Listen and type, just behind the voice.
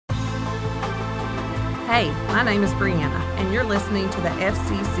Hey, my name is Brianna, and you're listening to the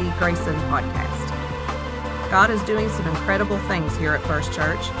FCC Grayson podcast. God is doing some incredible things here at First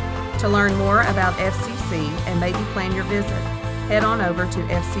Church. To learn more about FCC and maybe plan your visit, head on over to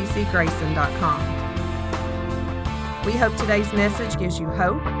fccgrayson.com. We hope today's message gives you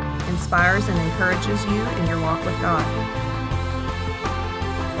hope, inspires and encourages you in your walk with God.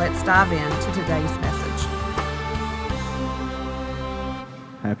 Let's dive into today's message.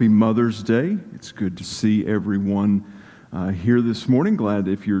 Happy Mother's Day. It's good to see everyone here this morning. Glad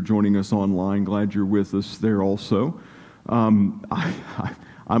if you're joining us online, glad you're with us there also. I'm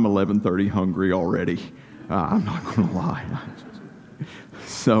 11:30 hungry already. I'm not going to lie.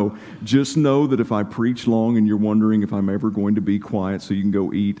 So just know that if I preach long and you're wondering if I'm ever going to be quiet so you can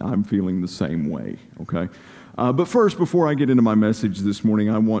go eat, I'm feeling the same way, okay? But first, before I get into my message this morning,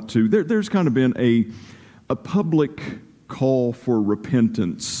 I want to, there's kind of been a public call for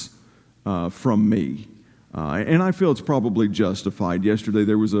repentance from me. And I feel it's probably justified. Yesterday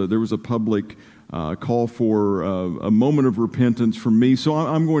there was a public call for a moment of repentance from me, so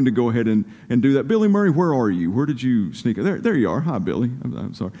I'm going to go ahead and do that. Billy Murray, where are you? Where did you sneak? There you are. Hi, Billy.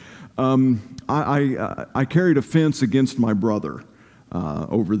 I'm sorry. I carried offense against my brother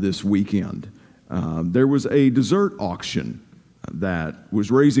over this weekend. There was a dessert auction that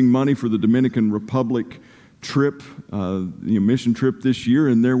was raising money for the Dominican Republic trip, mission trip this year,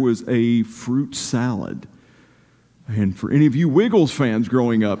 and there was a fruit salad. And for any of you Wiggles fans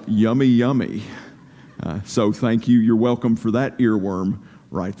growing up, yummy, yummy. So thank you. You're welcome for that earworm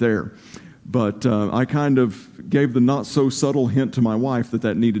right there. But I kind of gave the not-so-subtle hint to my wife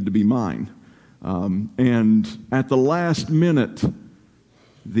that needed to be mine. And at the last minute,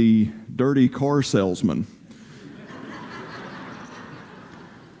 the dirty car salesman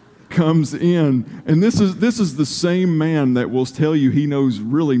comes in, and this is the same man that will tell you he knows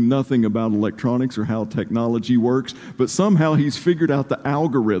really nothing about electronics or how technology works, but somehow he's figured out the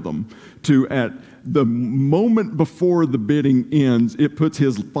algorithm to, at the moment before the bidding ends, it puts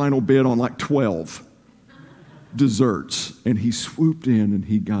his final bid on like 12 desserts, and he swooped in and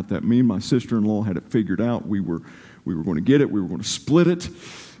he got that. Me and my sister-in-law had it figured out. We were going to get it. We were going to split it,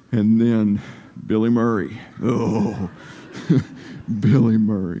 and then Billy Murray. Oh. Billy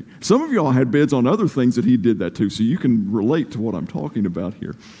Murray. Some of y'all had bids on other things that he did that to, so you can relate to what I'm talking about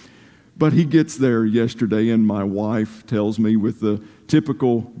here. But he gets there yesterday, and my wife tells me with the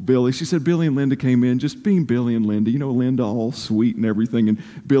typical Billy, she said, Billy and Linda came in, just being Billy and Linda. You know, Linda all sweet and everything, and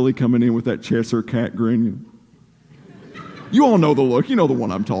Billy coming in with that Cheshire cat grin. You all know the look. You know the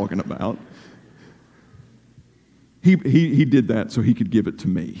one I'm talking about. He did that so he could give it to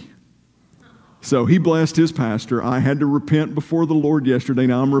me. So he blessed his pastor. I had to repent before the Lord yesterday.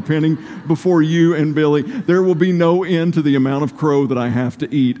 Now I'm repenting before you and Billy. There will be no end to the amount of crow that I have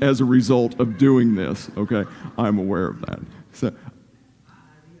to eat as a result of doing this. Okay, I'm aware of that. So,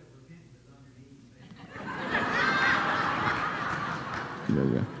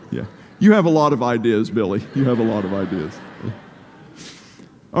 yeah. You have a lot of ideas, Billy. You have a lot of ideas.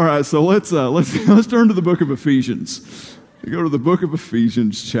 All right, so let's turn to the book of Ephesians. We go to the book of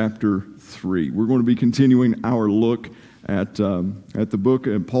Ephesians, chapter 3. We're going to be continuing our look at the book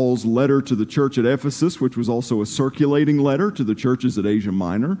and Paul's letter to the church at Ephesus, which was also a circulating letter to the churches at Asia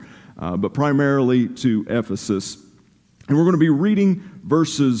Minor, but primarily to Ephesus. And we're going to be reading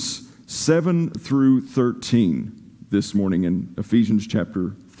verses 7 through 13 this morning in Ephesians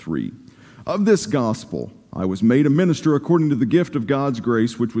chapter 3. Of this gospel, I was made a minister according to the gift of God's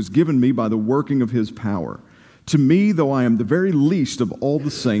grace, which was given me by the working of his power. To me, though I am the very least of all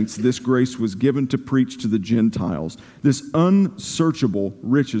the saints, this grace was given to preach to the Gentiles, this unsearchable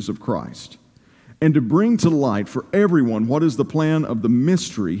riches of Christ, and to bring to light for everyone what is the plan of the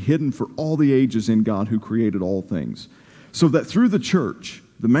mystery hidden for all the ages in God who created all things, so that through the church,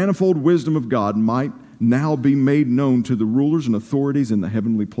 the manifold wisdom of God might now be made known to the rulers and authorities in the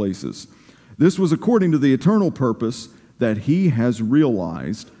heavenly places. This was according to the eternal purpose that he has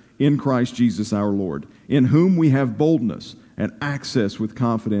realized in Christ Jesus our Lord, in whom we have boldness and access with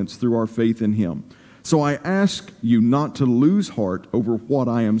confidence through our faith in him. So I ask you not to lose heart over what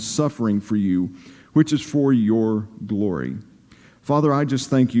I am suffering for you, which is for your glory. Father, I just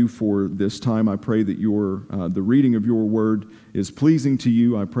thank you for this time. I pray that the reading of your word is pleasing to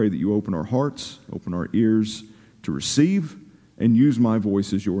you. I pray that you open our hearts, open our ears to receive, and use my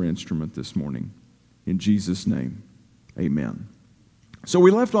voice as your instrument this morning. In Jesus' name, amen. So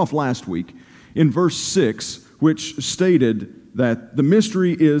we left off last week in verse 6, which stated that the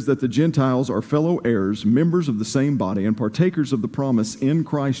mystery is that the Gentiles are fellow heirs, members of the same body, and partakers of the promise in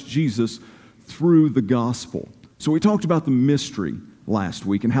Christ Jesus through the gospel. So we talked about the mystery last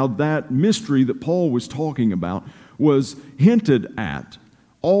week, and how that mystery that Paul was talking about was hinted at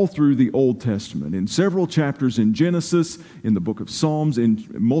all through the Old Testament, in several chapters in Genesis, in the book of Psalms, in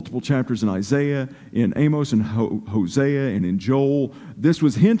multiple chapters in Isaiah, in Amos and Hosea, and in Joel. This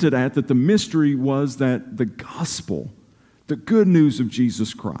was hinted at, that the mystery was that the gospel, the good news of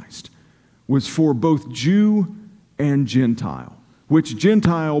Jesus Christ, was for both Jew and Gentile, which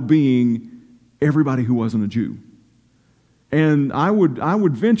Gentile being everybody who wasn't a Jew. And I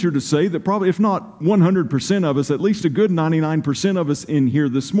would venture to say that probably, if not 100% of us, at least a good 99% of us in here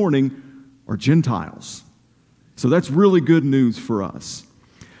this morning are Gentiles. So that's really good news for us.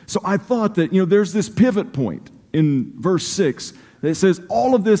 So I thought that, there's this pivot point in verse 6 that says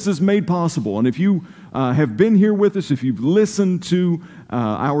all of this is made possible. And if you have been here with us, if you've listened to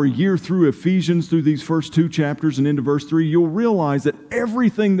our year through Ephesians, through these first 2 chapters and into verse 3, you'll realize that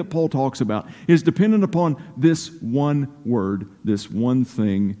everything that Paul talks about is dependent upon this one word, this one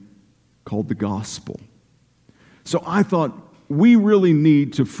thing called the gospel. So I thought we really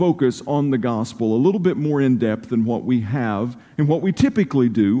need to focus on the gospel a little bit more in depth than what we have and what we typically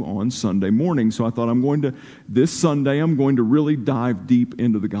do on Sunday morning. So I thought this Sunday, I'm going to really dive deep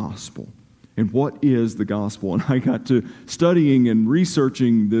into the gospel. And what is the gospel? And I got to studying and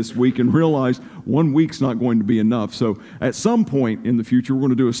researching this week and realized 1 week's not going to be enough. So at some point in the future, we're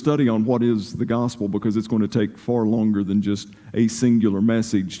going to do a study on what is the gospel, because it's going to take far longer than just a singular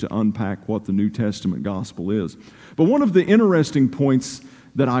message to unpack what the New Testament gospel is. But one of the interesting points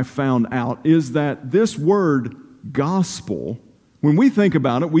that I found out is that this word gospel, when we think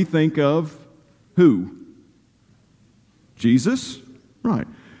about it, we think of who? Jesus? Right.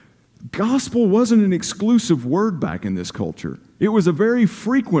 Gospel wasn't an exclusive word back in this culture. It was a very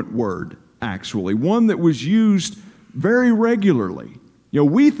frequent word, actually, one that was used very regularly.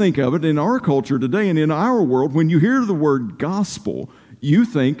 We think of it in our culture today and in our world. When you hear the word gospel, you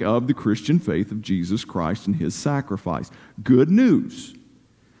think of the Christian faith of Jesus Christ and His sacrifice. Good news.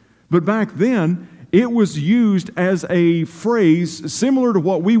 But back then, it was used as a phrase similar to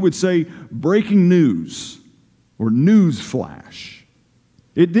what we would say breaking news or news flash.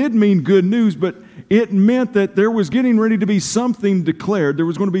 It did mean good news, but it meant that there was getting ready to be something declared. There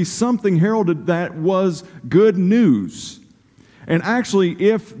was going to be something heralded that was good news. And actually,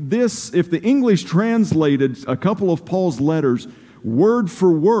 if the English translated a couple of Paul's letters word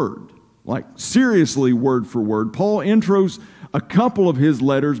for word, like seriously word for word, Paul intros a couple of his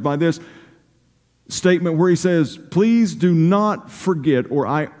letters by this statement where he says, "Please do not forget, or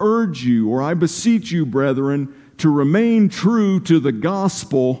I urge you, or I beseech you, brethren, to remain true to the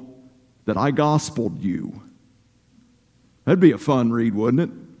gospel that I gospeled you." That'd be a fun read, wouldn't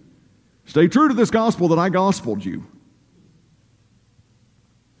it? Stay true to this gospel that I gospeled you.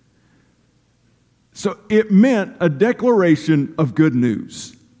 So it meant a declaration of good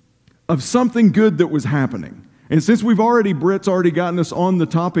news, of something good that was happening. And since Britt's already gotten us on the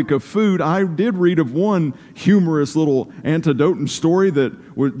topic of food, I did read of one humorous little anecdote and story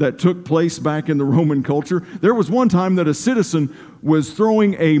that took place back in the Roman culture. There was one time that a citizen was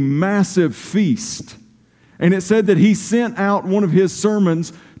throwing a massive feast. And it said that he sent out one of his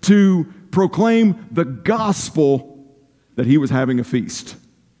sermons to proclaim the gospel that he was having a feast.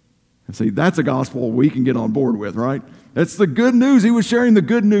 And see, that's a gospel we can get on board with, right? That's the good news. He was sharing the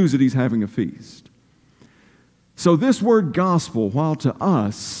good news that he's having a feast. So this word gospel, while to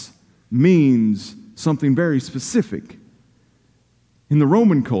us means something very specific, in the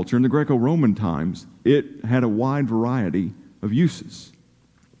Roman culture, in the Greco-Roman times, it had a wide variety of uses.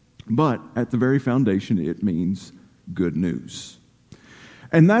 But at the very foundation, it means good news.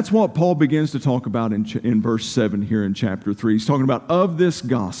 And that's what Paul begins to talk about in verse 7 here in chapter 3. He's talking about of this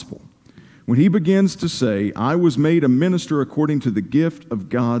gospel. When he begins to say, "I was made a minister according to the gift of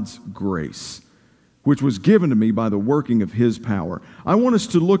God's grace, which was given to me by the working of His power." I want us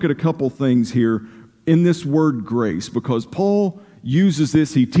to look at a couple things here in this word grace, because Paul uses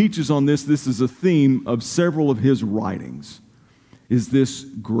this, he teaches on this. This is a theme of several of his writings, is this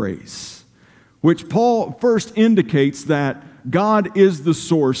grace, which Paul first indicates that God is the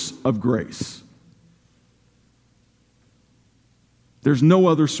source of grace. There's no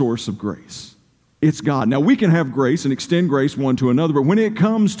other source of grace. It's God. Now, we can have grace and extend grace one to another, but when it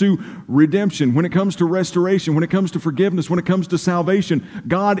comes to redemption, when it comes to restoration, when it comes to forgiveness, when it comes to salvation,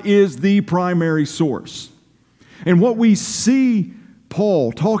 God is the primary source. And what we see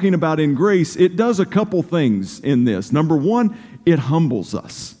Paul talking about in grace, it does a couple things in this. Number one, it humbles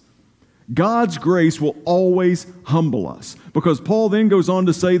us. God's grace will always humble us, because Paul then goes on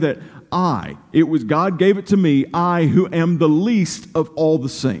to say that God gave it to me, I who am the least of all the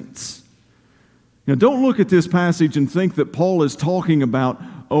saints. Now, don't look at this passage and think that Paul is talking about,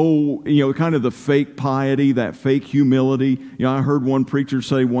 kind of the fake piety, that fake humility. I heard one preacher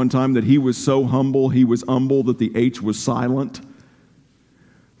say one time that he was so humble, he was humble that the H was silent.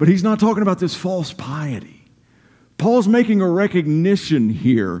 But he's not talking about this false piety. Paul's making a recognition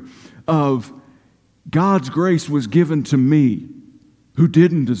here of God's grace was given to me who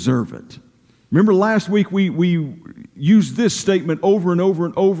didn't deserve it. Remember last week we used this statement over and over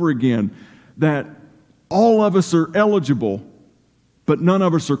and over again, that all of us are eligible, but none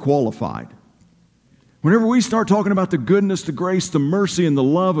of us are qualified. Whenever we start talking about the goodness, the grace, the mercy, and the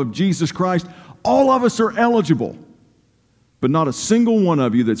love of Jesus Christ, all of us are eligible, but not a single one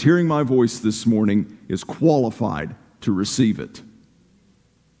of you that's hearing my voice this morning is qualified to receive it.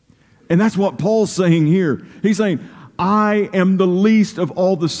 And that's what Paul's saying here. He's saying, I am the least of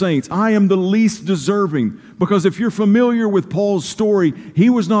all the saints. I am the least deserving. Because if you're familiar with Paul's story, he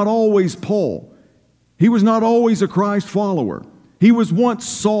was not always Paul. He was not always a Christ follower. He was once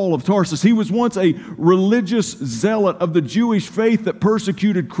Saul of Tarsus. He was once a religious zealot of the Jewish faith that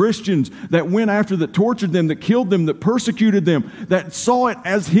persecuted Christians, that went after, that tortured them, that killed them, that persecuted them, that saw it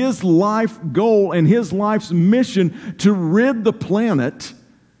as his life goal and his life's mission to rid the planet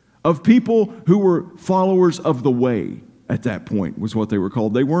of people who were followers of the way. At that point was what they were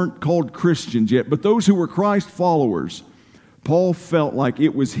called. They weren't called Christians yet, but those who were Christ followers. Paul felt like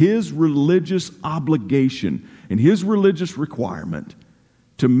it was his religious obligation and his religious requirement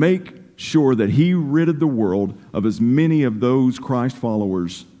to make sure that he ridded the world of as many of those Christ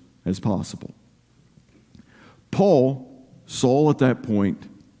followers as possible. Paul, Saul at that point,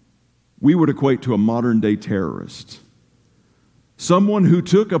 we would equate to a modern-day terrorist. Someone who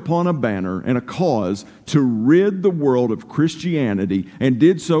took upon a banner and a cause to rid the world of Christianity and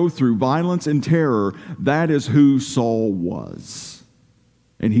did so through violence and terror. That is who Saul was.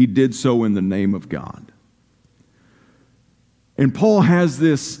 And he did so in the name of God. And Paul has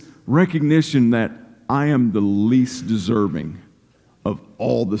this recognition that I am the least deserving of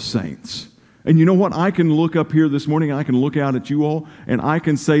all the saints. And you know what? I can look up here this morning, I can look out at you all, and I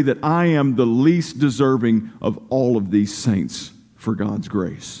can say that I am the least deserving of all of these saints for God's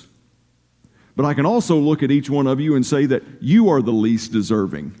grace. But I can also look at each one of you and say that you are the least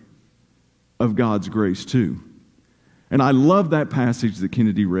deserving of God's grace too. And I love that passage that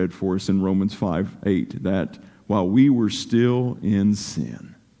Kennedy read for us in Romans 5:8, that while we were still in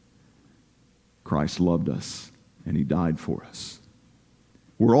sin, Christ loved us and He died for us.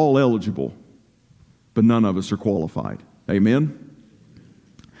 We're all eligible, but none of us are qualified. Amen?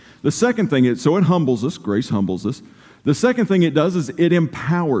 The second thing is, so it humbles us, grace humbles us. The second thing it does is it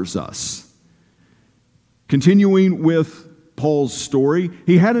empowers us. Continuing with Paul's story,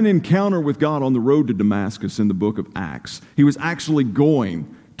 he had an encounter with God on the road to Damascus in the book of Acts. He was actually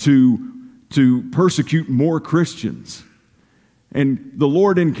going to persecute more Christians. And the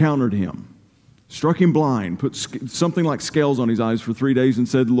Lord encountered him, struck him blind, put something like scales on his eyes for 3 days and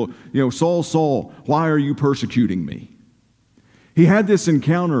said, "Look, Saul, Saul, why are you persecuting me?" He had this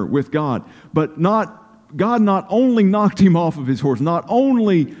encounter with God, but God not only knocked him off of his horse, not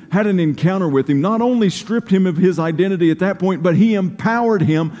only had an encounter with him, not only stripped him of his identity at that point, but He empowered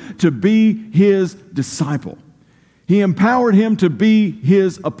him to be His disciple. He empowered him to be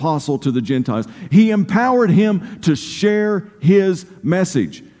His apostle to the Gentiles. He empowered him to share His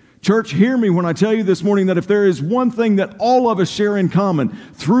message. Church, hear me when I tell you this morning that if there is one thing that all of us share in common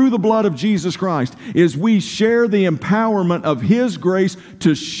through the blood of Jesus Christ, is we share the empowerment of His grace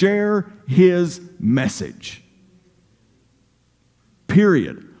to share His message.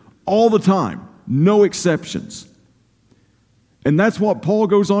 Period. All the time. No exceptions. And that's what Paul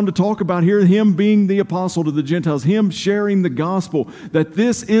goes on to talk about here, him being the apostle to the Gentiles, him sharing the gospel, that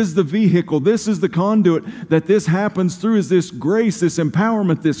this is the vehicle, this is the conduit that this happens through, is this grace, this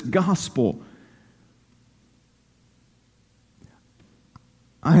empowerment, this gospel.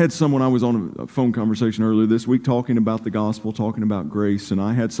 I had someone, I was on a phone conversation earlier this week talking about the gospel, talking about grace, and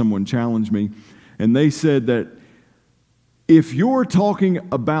I had someone challenge me, and they said that if you're talking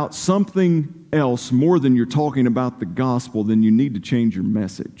about something else more than you're talking about the gospel, then you need to change your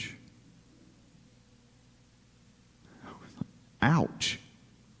message. Ouch.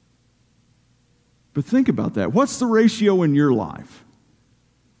 But think about that. What's the ratio in your life?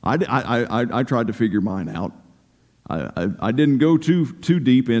 I tried to figure mine out. I didn't go too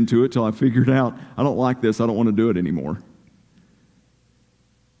deep into it till I figured out, I don't like this, I don't want to do it anymore.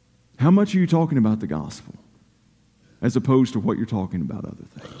 How much are you talking about the gospel as opposed to what you're talking about other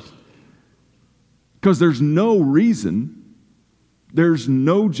things? Because there's no reason There's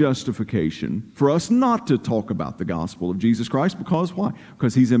no justification for us not to talk about the gospel of Jesus Christ. Because why?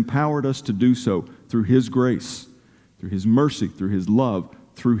 Because He's empowered us to do so through His grace, through His mercy, through His love,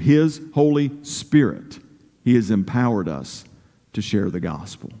 through His Holy Spirit. He has empowered us to share the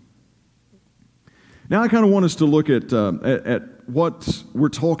gospel. Now I kind of want us to look at what we're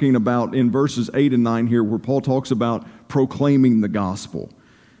talking about in verses 8 and 9 here, where Paul talks about proclaiming the gospel.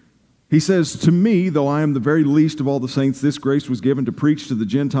 He says, "To me, though I am the very least of all the saints, this grace was given to preach to the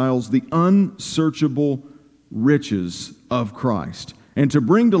Gentiles the unsearchable riches of Christ, and to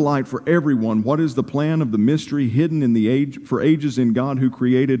bring to light for everyone what is the plan of the mystery hidden in the for ages in God who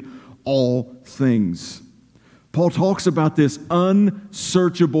created all things." Paul talks about this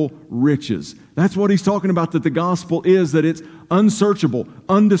unsearchable riches. That's what he's talking about, that the gospel is, that it's unsearchable,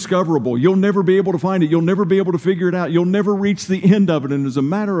 undiscoverable. You'll never be able to find it. You'll never be able to figure it out. You'll never reach the end of it. And as a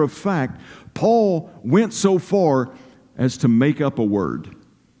matter of fact, Paul went so far as to make up a word.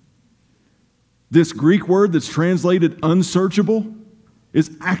 This Greek word that's translated unsearchable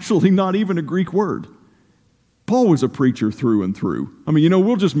is actually not even a Greek word. Paul was a preacher through and through. I mean,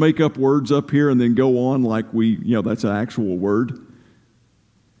 we'll just make up words up here and then go on like that's an actual word.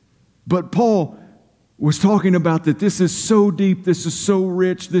 But Paul was talking about that this is so deep, this is so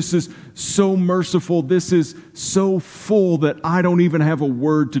rich, this is so merciful, this is so full that I don't even have a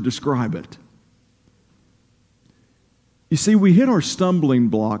word to describe it. You see, we hit our stumbling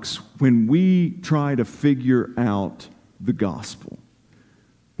blocks when we try to figure out the gospel.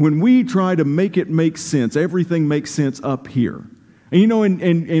 When we try to make it make sense, everything makes sense up here.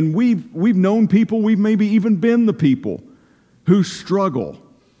 And we've known people, we've maybe even been the people who struggle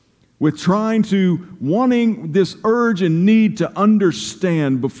with wanting this urge and need to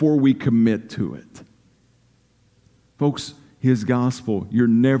understand before we commit to it. Folks, His gospel, you're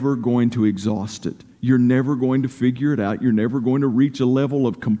never going to exhaust it. You're never going to figure it out. You're never going to reach a level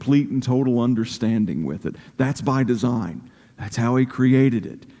of complete and total understanding with it. That's by design. That's how He created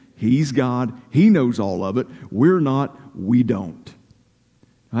it. He's God. He knows all of it. We're not. We don't.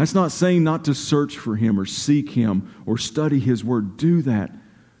 Now, that's not saying not to search for Him or seek Him or study His Word. Do that.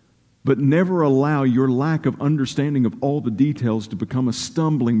 But never allow your lack of understanding of all the details to become a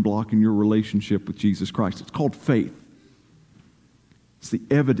stumbling block in your relationship with Jesus Christ. It's called faith. It's the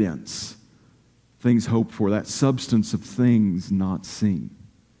evidence, things hoped for, that substance of things not seen.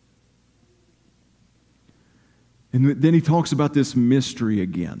 And then he talks about this mystery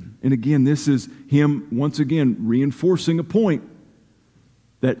again. And again, this is him once again reinforcing a point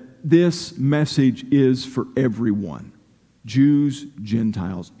that this message is for everyone. Jews,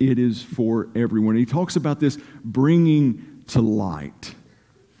 Gentiles, it is for everyone. He talks about this bringing to light.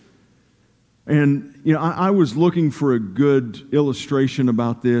 And, I was looking for a good illustration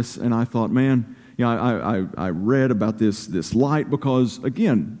about this, and I thought, man, I read about this light because,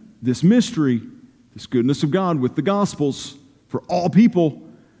 again, this mystery, this goodness of God with the Gospels for all people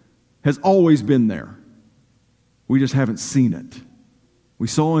has always been there. We just haven't seen it. We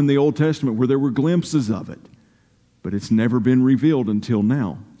saw in the Old Testament where there were glimpses of it, but it's never been revealed until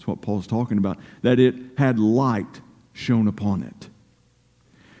now. That's what Paul's talking about, that it had light shone upon it.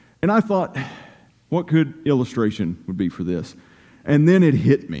 And I thought, what good illustration would be for this? And then it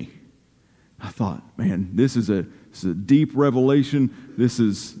hit me. I thought, man, this is a deep revelation. This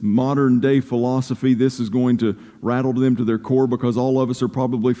is modern day philosophy. This is going to rattle them to their core because all of us are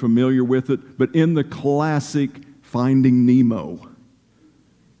probably familiar with it. But in the classic Finding Nemo,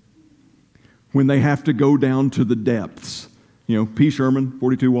 when they have to go down to the depths, P. Sherman,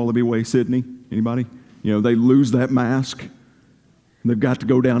 42 Wallaby Way, Sydney, anybody? They lose that mask and they've got to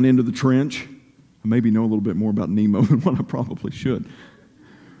go down into the trench. I maybe know a little bit more about Nemo than what I probably should.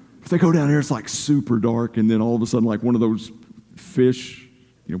 If they go down there, it's like super dark, and then all of a sudden, like one of those fish,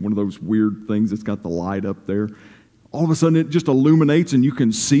 one of those weird things that's got the light up there, all of a sudden it just illuminates and you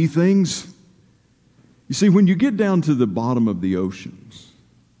can see things. You see, when you get down to the bottom of the oceans,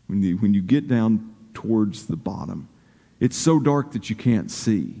 when you get down towards the bottom, it's so dark that you can't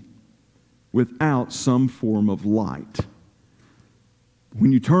see without some form of light.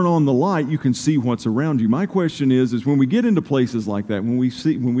 When you turn on the light, you can see what's around you. My question is when we get into places like that, when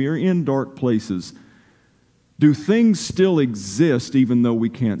we are in dark places, do things still exist even though we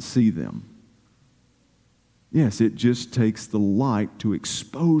can't see them? Yes, it just takes the light to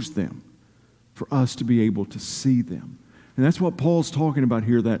expose them for us to be able to see them. And that's what Paul's talking about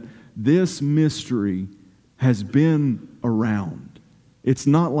here, that this mystery has been around. It's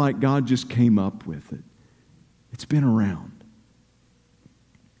not like God just came up with it. It's been around.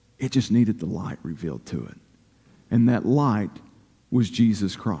 It just needed the light revealed to it. And that light was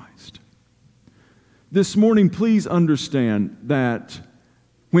Jesus Christ. this morning, please understand that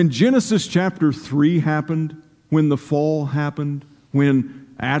when Genesis chapter 3 happened, when the fall happened,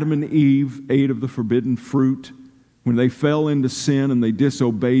 when Adam and Eve ate of the forbidden fruit, when they fell into sin and they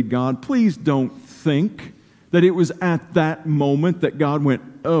disobeyed God, please don't think that it was at that moment that God went,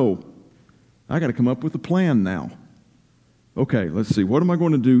 oh, I got to come up with a plan now. Okay, let's see. What am I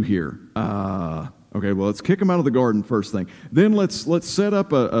going to do here? Okay, well, let's kick them out of the garden first thing. Then let's set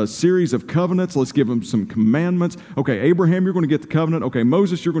up a series of covenants. Let's give them some commandments. Okay, Abraham, you're going to get the covenant. Okay,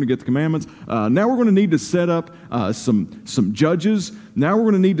 Moses, you're going to get the commandments. Now we're going to need to set up some judges. Now we're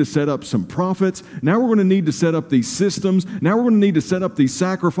going to need to set up some prophets. Now we're going to need to set up these systems. Now we're going to need to set up these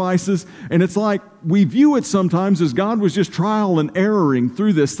sacrifices. And it's like we view it sometimes as God was just trial and erroring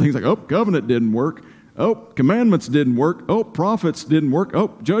through this thing. It's like, oh, covenant didn't work. Oh, commandments didn't work. Oh, prophets didn't work.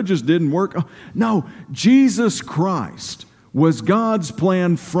 Oh, judges didn't work. Oh. No, Jesus Christ was God's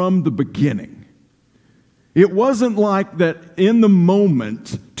plan from the beginning. It wasn't like that in the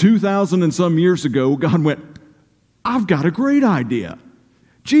moment, 2,000 and some years ago, God went, I've got a great idea.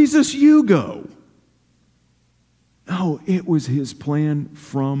 Jesus, you go. No, it was His plan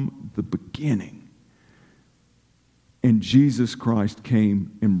from the beginning. And Jesus Christ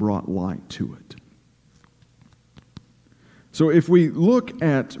came and brought light to it. So if we look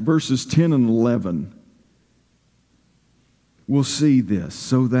at verses 10 and 11, we'll see this.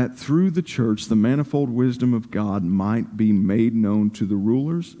 So that through the church the manifold wisdom of God might be made known to the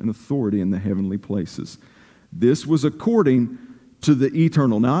rulers and authority in the heavenly places. This was according to the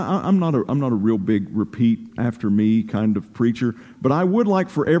eternal. Now, I'm not a real big repeat after me kind of preacher, but I would like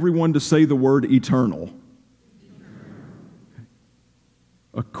for everyone to say the word eternal.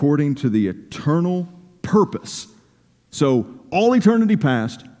 According to the eternal purpose. So, all eternity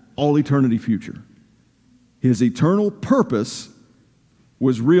past, all eternity future. His eternal purpose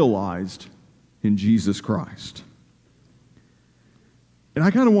was realized in Jesus Christ. And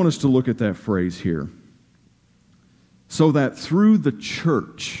I kind of want us to look at that phrase here. So that through the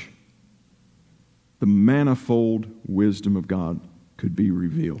church, the manifold wisdom of God could be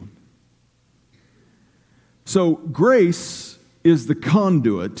revealed. So, grace is the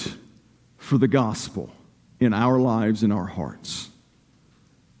conduit for the gospel in our lives, in our hearts.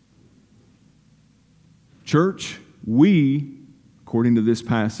 Church, we, according to this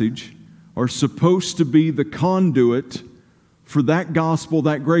passage, are supposed to be the conduit for that gospel,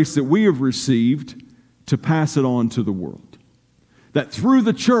 that grace that we have received, to pass it on to the world. That through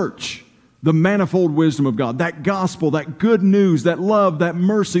the church, the manifold wisdom of God, that gospel, that good news, that love, that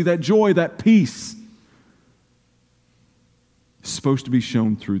mercy, that joy, that peace, is supposed to be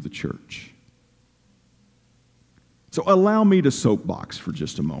shown through the church. So allow me to soapbox for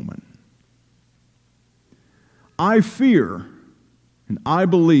just a moment. I fear and I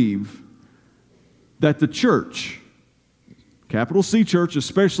believe that the church, capital C church,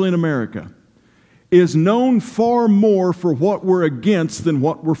 especially in America, is known far more for what we're against than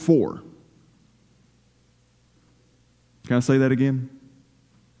what we're for. Can I say that again?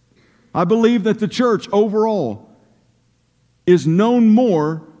 I believe that the church overall is known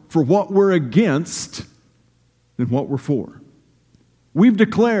more for what we're against than what we're for. We've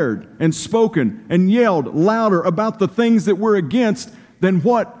declared and spoken and yelled louder about the things that we're against than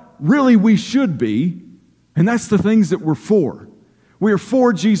what really we should be, and that's the things that we're for. We are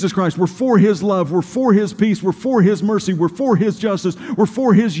for Jesus Christ. We're for His love. We're for His peace. We're for His mercy. We're for His justice. We're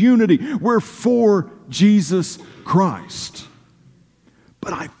for His unity. We're for Jesus Christ.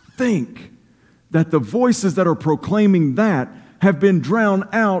 But I think that the voices that are proclaiming that have been drowned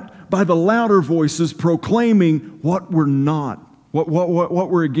out by the louder voices proclaiming what we're not, what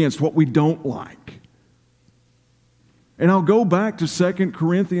we're against, what we don't like. And I'll go back to 2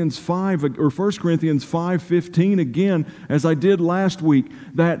 Corinthians 5 or 1 Corinthians 5:15 again, as I did last week,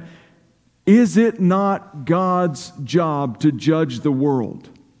 that is it not God's job to judge the world?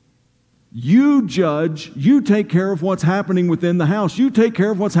 You judge, you take care of what's happening within the house. You take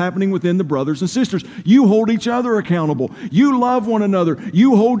care of what's happening within the brothers and sisters. You hold each other accountable. You love one another.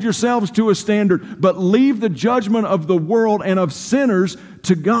 You hold yourselves to a standard, but leave the judgment of the world and of sinners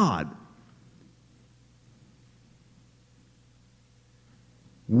to God.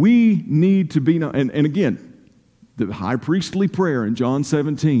 We need to be, and again, the high priestly prayer in John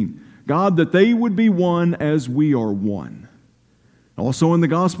 17, God, that they would be one as we are one. Also in the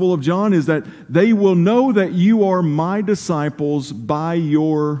Gospel of John is that they will know that you are my disciples by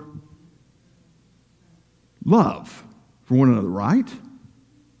your love for one another, right?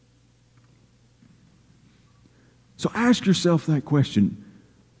 So ask yourself that question.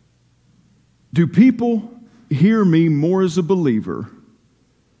 Do people hear me more as a believer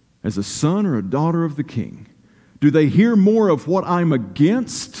as a son or a daughter of the King? Do they hear more of what I'm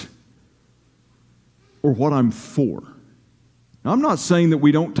against or what I'm for? Now, I'm not saying that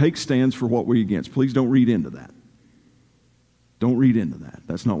we don't take stands for what we're against. Please don't read into that. Don't read into that.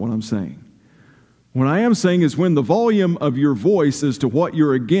 That's not what I'm saying. What I am saying is when the volume of your voice as to what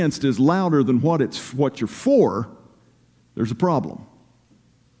you're against is louder than what you're for, there's a problem.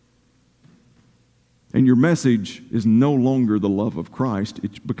 And your message is no longer the love of Christ.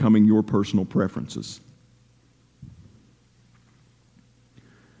 It's becoming your personal preferences.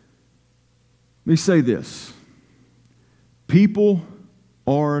 Let me say this. People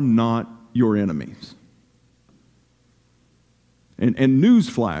are not your enemies. And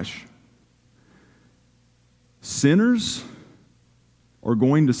newsflash, sinners are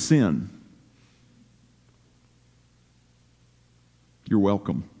going to sin. You're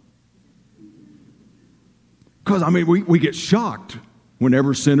welcome. Because, we get shocked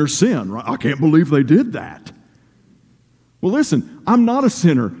whenever sinners sin, right? I can't believe they did that. Well, listen, I'm not a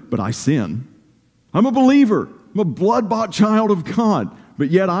sinner, but I sin. I'm a believer. I'm a blood-bought child of God, but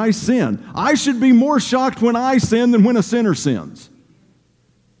yet I sin. I should be more shocked when I sin than when a sinner sins.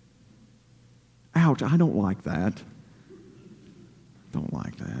 Ouch, I don't like that. Don't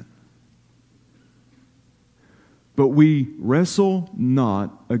like that. But we wrestle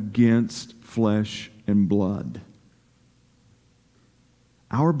not against flesh and blood.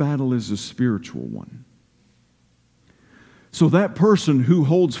 Our battle is a spiritual one. So that person who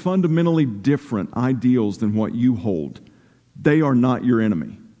holds fundamentally different ideals than what you hold, they are not your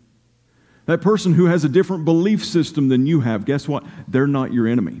enemy. That person who has a different belief system than you have, guess what? They're not your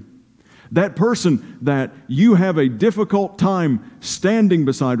enemy. That person that you have a difficult time standing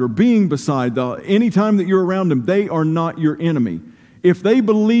beside or being beside, anytime that you're around them, they are not your enemy. If they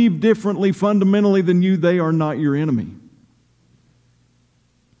believe differently fundamentally than you, they are not your enemy.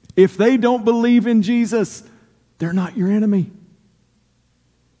 If they don't believe in Jesus, they're not your enemy.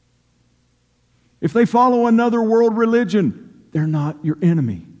 If they follow another world religion, they're not your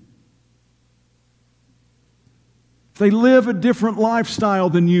enemy. If they live a different lifestyle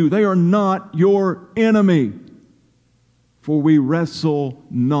than you, they are not your enemy. For we wrestle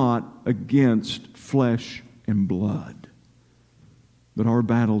not against flesh and blood, but our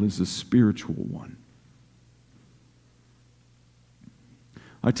battle is a spiritual one.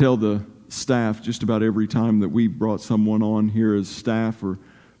 I tell the staff just about every time that we've brought someone on here as staff or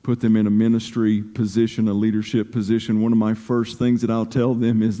put them in a ministry position, a leadership position, one of my first things that I'll tell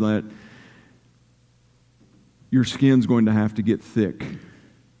them is that your skin's going to have to get thick.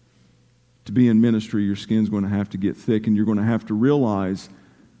 To be in ministry, your skin's going to have to get thick, and you're going to have to realize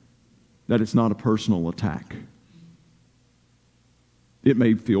that it's not a personal attack. It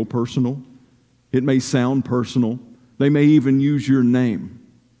may feel personal. It may sound personal. They may even use your name.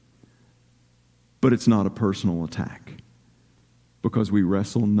 But it's not a personal attack, because we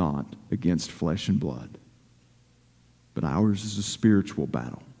wrestle not against flesh and blood, but ours is a spiritual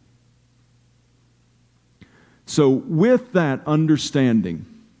battle. So with that understanding,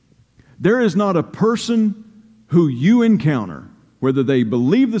 there is not a person who you encounter, whether they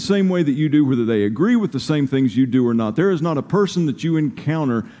believe the same way that you do, whether they agree with the same things you do or not, there is not a person that you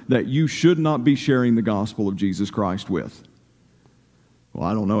encounter that you should not be sharing the gospel of Jesus Christ with. Well,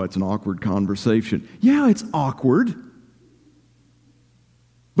 I don't know, it's an awkward conversation. Yeah, it's awkward.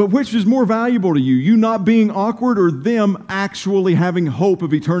 But which is more valuable to you? You not being awkward or them actually having hope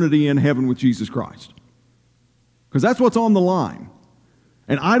of eternity in heaven with Jesus Christ? Because that's what's on the line.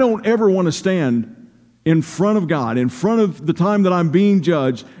 And I don't ever want to stand in front of God, in front of the time that I'm being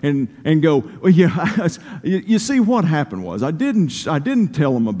judged, and go, well, yeah, you see what happened was I didn't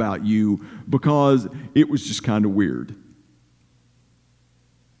tell them about you because it was just kind of weird.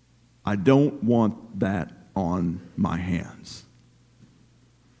 I don't want that on my hands.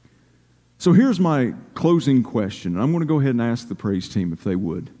 So here's my closing question. I'm going to go ahead and ask the praise team, if they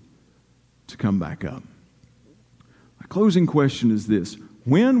would, to come back up. My closing question is this.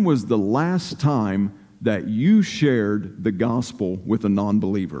 When was the last time that you shared the gospel with a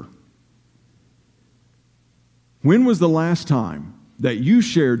non-believer? When was the last time that you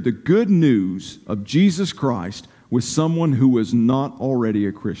shared the good news of Jesus Christ with someone who was not already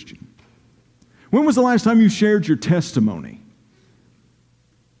a Christian? When was the last time you shared your testimony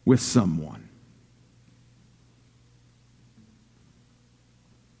with someone?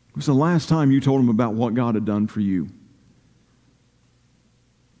 When was the last time you told them about what God had done for you?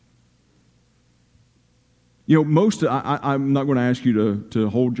 You know, I'm not going to ask you to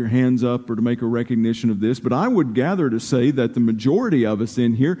hold your hands up or to make a recognition of this, but I would gather to say that the majority of us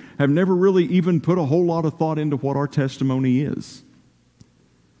in here have never really even put a whole lot of thought into what our testimony is.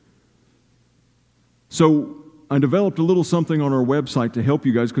 So I developed a little something on our website to help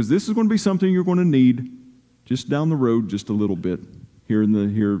you guys, because this is going to be something you're going to need just down the road just a little bit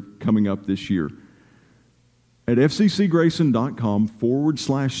here coming up this year. At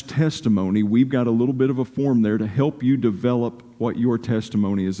fccgrayson.com/testimony, we've got a little bit of a form there to help you develop what your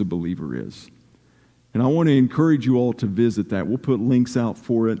testimony as a believer is. And I want to encourage you all to visit that. We'll put links out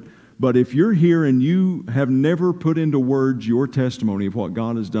for it. But if you're here and you have never put into words your testimony of what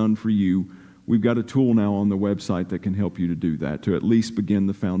God has done for you, we've got a tool now on the website that can help you to do that, to at least begin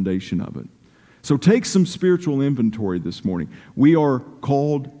the foundation of it. So take some spiritual inventory this morning. We are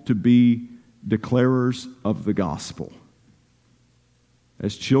called to be declarers of the gospel.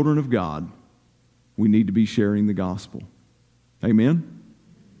 As children of God, we need to be sharing the gospel. Amen?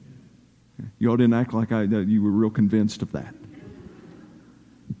 You all didn't act like you were real convinced of that.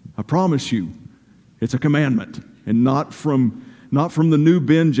 I promise you, it's a commandment, and not from the New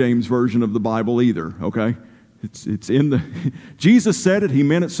Ben James version of the Bible either, okay? It's in the... Jesus said it, he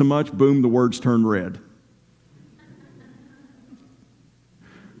meant it so much, boom, the words turned red.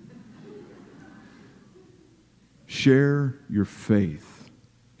 Share your faith.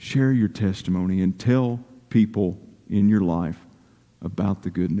 Share your testimony and tell people in your life about the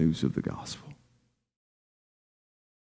good news of the gospel.